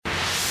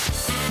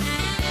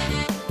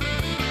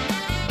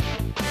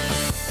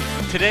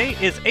Today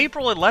is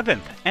April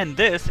 11th, and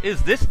this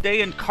is This Day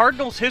in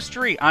Cardinals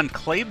History on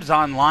Claibs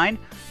Online,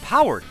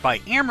 powered by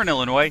Ameren,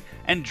 Illinois,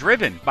 and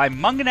driven by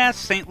Mungenast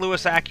St.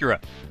 Louis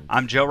Acura.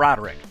 I'm Joe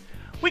Roderick.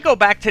 We go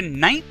back to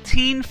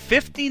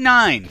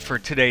 1959 for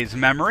today's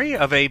memory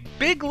of a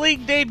big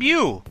league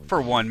debut for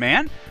one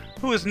man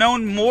who is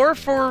known more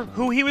for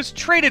who he was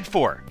traded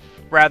for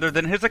rather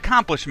than his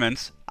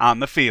accomplishments on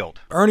the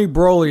field. Ernie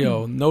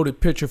Broglio,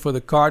 noted pitcher for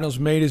the Cardinals,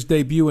 made his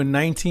debut in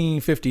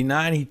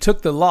 1959. He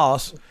took the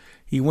loss.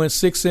 He went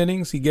 6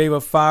 innings. He gave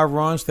up 5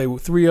 runs.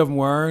 3 of them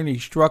were earned. He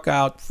struck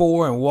out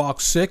 4 and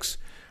walked 6.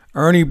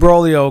 Ernie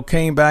Broglio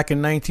came back in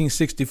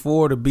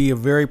 1964 to be a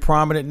very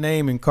prominent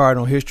name in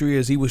Cardinal history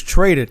as he was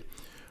traded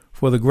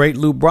for the great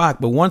Lou Brock.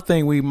 But one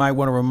thing we might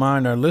want to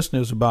remind our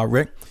listeners about,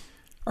 Rick,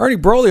 Ernie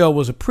Broglio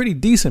was a pretty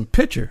decent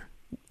pitcher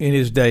in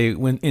his day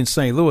when in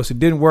St. Louis. It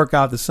didn't work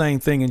out the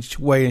same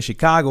way in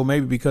Chicago,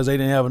 maybe because they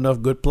didn't have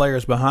enough good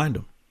players behind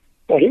him.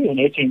 Well, he was an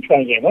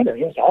 18-20 game winner.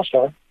 He was an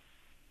all-star.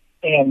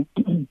 And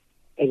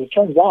as it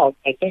turns out,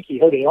 I think he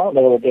hurt his arm a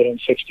little bit in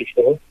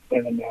 64.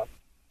 And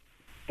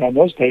in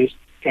those days,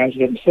 guys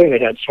didn't say they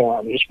had sore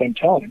arm. They just wouldn't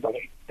tell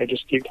anybody. They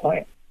just keep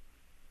playing.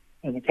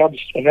 And the Cubs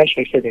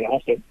eventually figured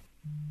out that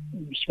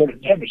sort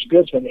of damaged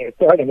goods when they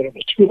acquired him, but it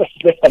was too late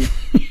then.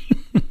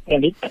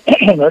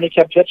 And Ernie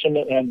kept pitching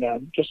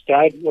and just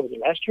died, what was it,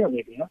 last year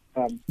maybe,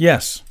 huh?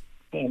 Yes.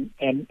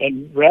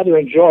 And rather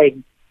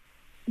enjoyed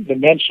the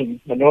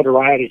mention, the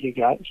notoriety he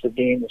got for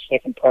being the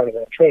second part of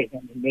that trade.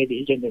 I mean, maybe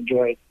he didn't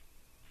enjoy it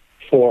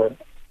for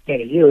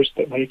many years,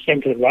 but when he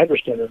came to the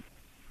writers' dinner,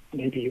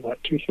 maybe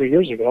 2-3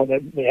 years ago,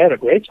 they had a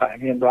great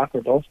time. He and Brock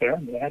were both there,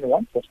 and they had a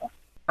wonderful time.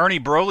 Ernie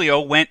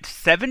Broglio went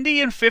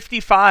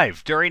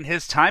 70-55 during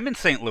his time in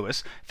St.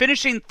 Louis,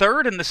 finishing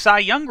third in the Cy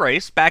Young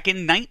race back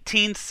in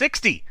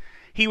 1960.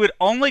 He would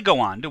only go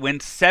on to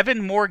win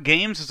 7 more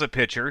games as a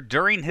pitcher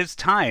during his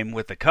time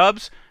with the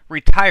Cubs,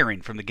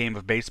 retiring from the game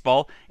of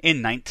baseball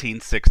in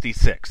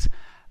 1966.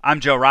 I'm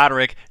Joe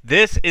Roderick.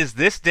 This is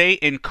This Day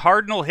in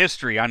Cardinal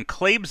History on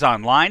Claibs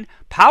Online,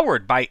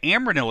 powered by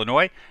Ameren,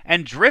 Illinois,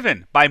 and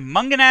driven by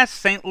Mungenast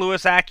St.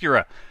 Louis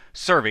Acura.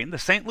 Serving the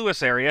St.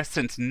 Louis area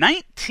since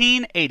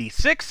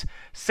 1986,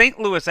 St.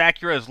 Louis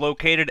Acura is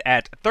located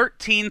at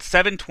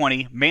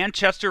 13720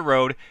 Manchester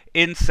Road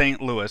in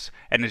St. Louis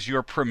and is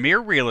your premier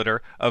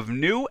realtor of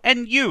new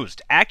and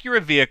used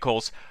Acura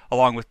vehicles,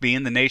 along with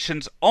being the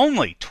nation's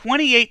only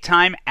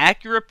 28-time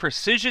Acura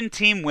Precision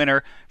Team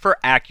winner for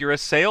Acura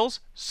sales,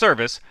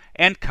 service,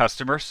 and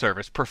customer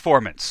service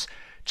performance.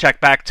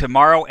 Check back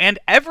tomorrow and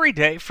every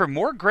day for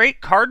more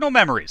great Cardinal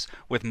memories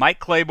with Mike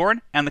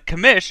Claiborne and the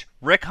commish,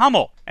 Rick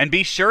Hummel. And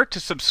be sure to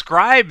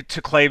subscribe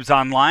to Claibs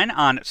Online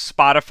on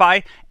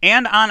Spotify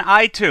and on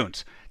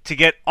iTunes to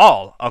get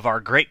all of our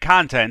great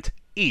content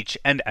each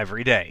and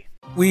every day.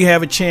 We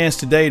have a chance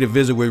today to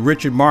visit with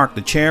Richard Mark,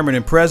 the chairman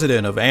and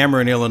president of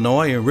Ameren,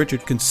 Illinois. And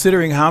Richard,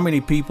 considering how many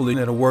people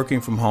that are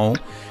working from home,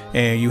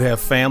 and you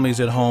have families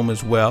at home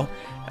as well,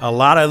 a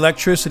lot of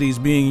electricity is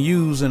being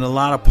used and a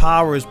lot of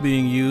power is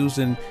being used,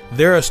 and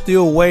there are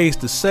still ways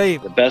to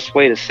save. The best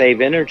way to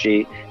save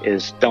energy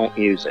is don't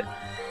use it.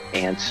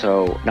 And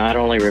so not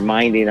only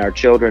reminding our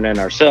children and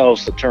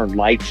ourselves to turn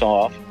lights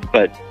off,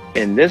 but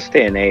in this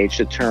day and age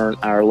to turn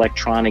our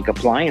electronic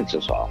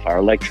appliances off, our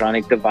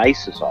electronic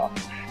devices off.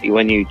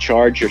 When you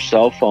charge your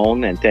cell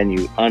phone and then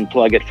you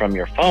unplug it from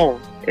your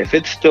phone, if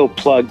it's still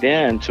plugged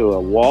into a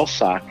wall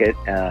socket,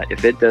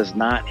 if it does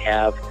not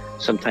have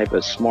some type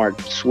of smart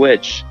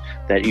switch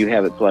that you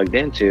have it plugged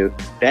into,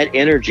 that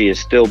energy is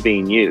still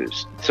being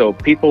used. So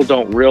people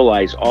don't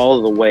realize all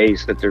of the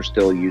ways that they're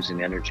still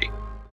using energy.